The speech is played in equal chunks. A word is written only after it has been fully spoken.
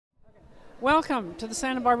Welcome to the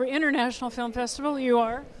Santa Barbara International Film Festival. You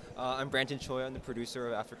are? I'm Brandon Choi. I'm the producer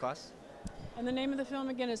of After Class. And the name of the film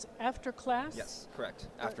again is After Class? Yes, correct.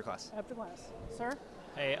 After Class. After Class. Sir?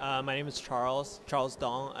 Hey, my name is Charles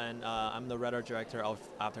Dong, and I'm the writer-director of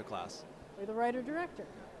After Class. You're the writer-director.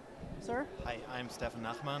 Sir? Hi, I'm Stefan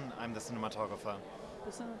Nachman. I'm the cinematographer.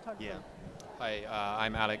 The cinematographer. Yeah. Hi,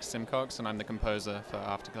 I'm Alex Simcox, and I'm the composer for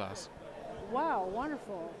After Class. Wow,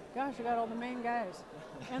 wonderful. Gosh, you got all the main guys.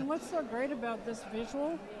 And what's so great about this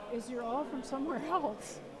visual is you're all from somewhere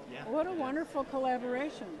else. Yeah. What a wonderful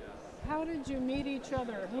collaboration. How did you meet each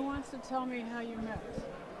other? Who wants to tell me how you met?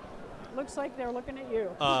 Looks like they're looking at you.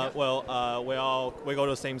 We go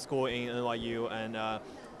to the same school in NYU, and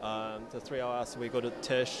the three of us, we go to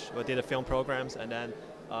Tisch. We did the film programs, and then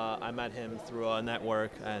I met him through a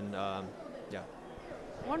network, and yeah.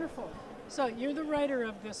 Wonderful. So you're the writer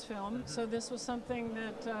of this film. So this was something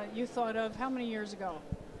that you thought of how many years ago?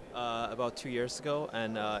 About 2 years ago,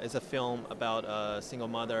 and it's a film about a single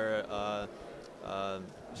mother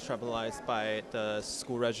traumatized by the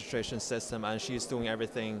school registration system, and she's doing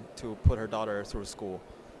everything to put her daughter through school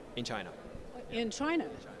in China. In China.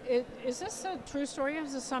 Is this a true story?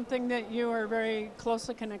 Is this something that you are very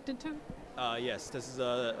closely connected to? Yes, this is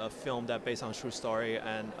a film that based on a true story,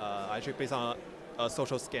 and actually based on a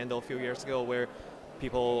social scandal a few years ago where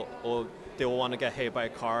people will want to get hit by a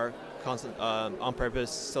car on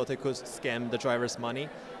purpose so they could scam the driver's money.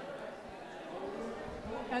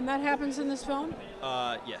 And that happens in this film?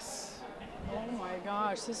 Yes. Oh my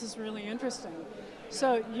gosh, this is really interesting.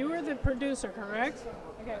 So you are the producer, correct?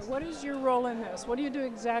 Okay, what is your role in this? What do you do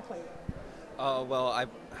exactly? Well, I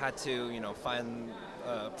had to, find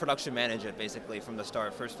production manage it basically from the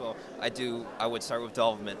start. First of all, I would start with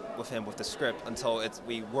development with him with the script until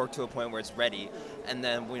we work to a point where it's ready, and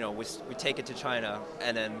then we take it to China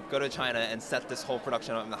and then go to China and set this whole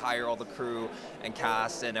production up and hire all the crew and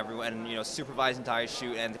cast and everyone, and supervise entire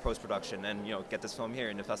shoot and the post production, and get this film here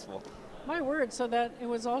in the festival. My word, so that it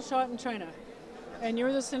was all shot in China. And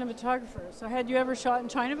you're the cinematographer. So had you ever shot in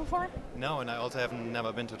China before? No, and I also have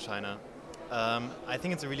never been to China. I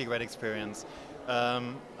think it's a really great experience.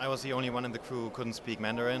 I was the only one in the crew who couldn't speak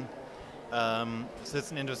Mandarin. So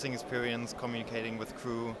it's an interesting experience communicating with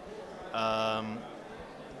crew,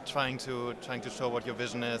 trying to show what your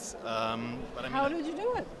vision is. How did you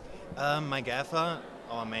do it? My gaffer,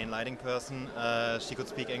 our main lighting person, she could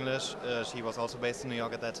speak English. She was also based in New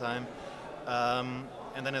York at that time.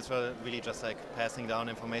 And then it's really just like passing down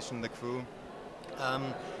information to the crew.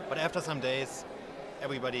 But after some days,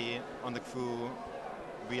 everybody on the crew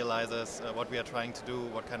realizes what we are trying to do,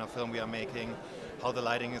 what kind of film we are making, how the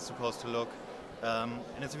lighting is supposed to look. And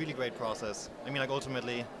it's a really great process. I mean,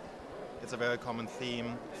 ultimately, it's a very common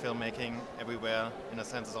theme, filmmaking everywhere. In a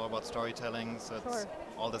sense, it's all about storytelling, so it's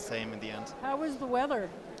all the same in the end. How was the weather?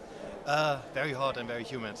 Very hot and very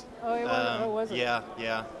humid. Oh, it was, was it? Yeah,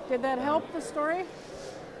 yeah. Did that help the story?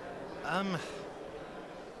 I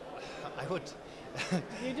would.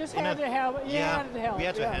 You just had to help. You had to help. We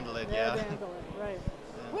had to handle it. You had to handle it, right. Yeah.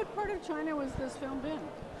 What part of China was this filmed in?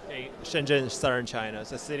 Shenzhen, southern China.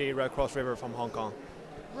 It's a city right across river from Hong Kong.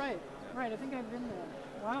 Right, right. I think I've been there.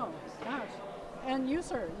 Wow, gosh. And you,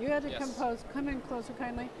 sir, you had to compose. Come in closer,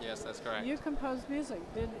 kindly. Yes, that's correct. You composed music.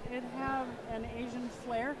 Did it have an Asian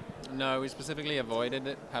flair? No, we specifically avoided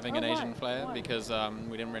it having an Asian flair Why? because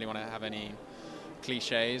we didn't really want to have any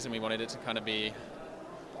cliches, and we wanted it to kind of be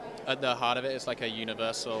at the heart of it. It's like a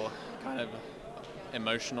universal kind of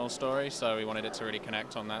emotional story, so we wanted it to really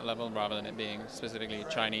connect on that level rather than it being specifically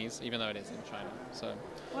Chinese, even though it is in China. So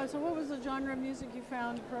what was the genre of music you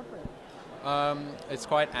found appropriate? It's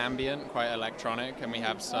quite ambient, quite electronic, and we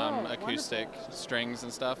have some acoustic strings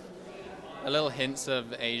and stuff. A little hints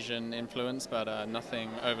of Asian influence, but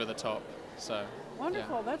nothing over the top. So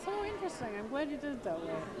wonderful. Yeah. That's so interesting. I'm glad you did it that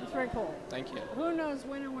way. It's very cool. Thank you. Who knows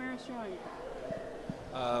when and where it's showing?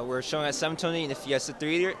 We're showing at 7:20 in the Fiesta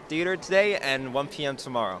Theater today and 1 p.m.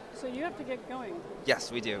 tomorrow. So you have to get going.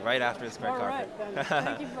 Yes, we do, right after this red carpet. All right, then.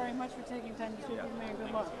 Thank you very much for taking time to speak with me, and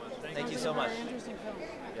good luck. Thank you so much. Very interesting film.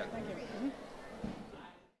 Yeah. Thank you.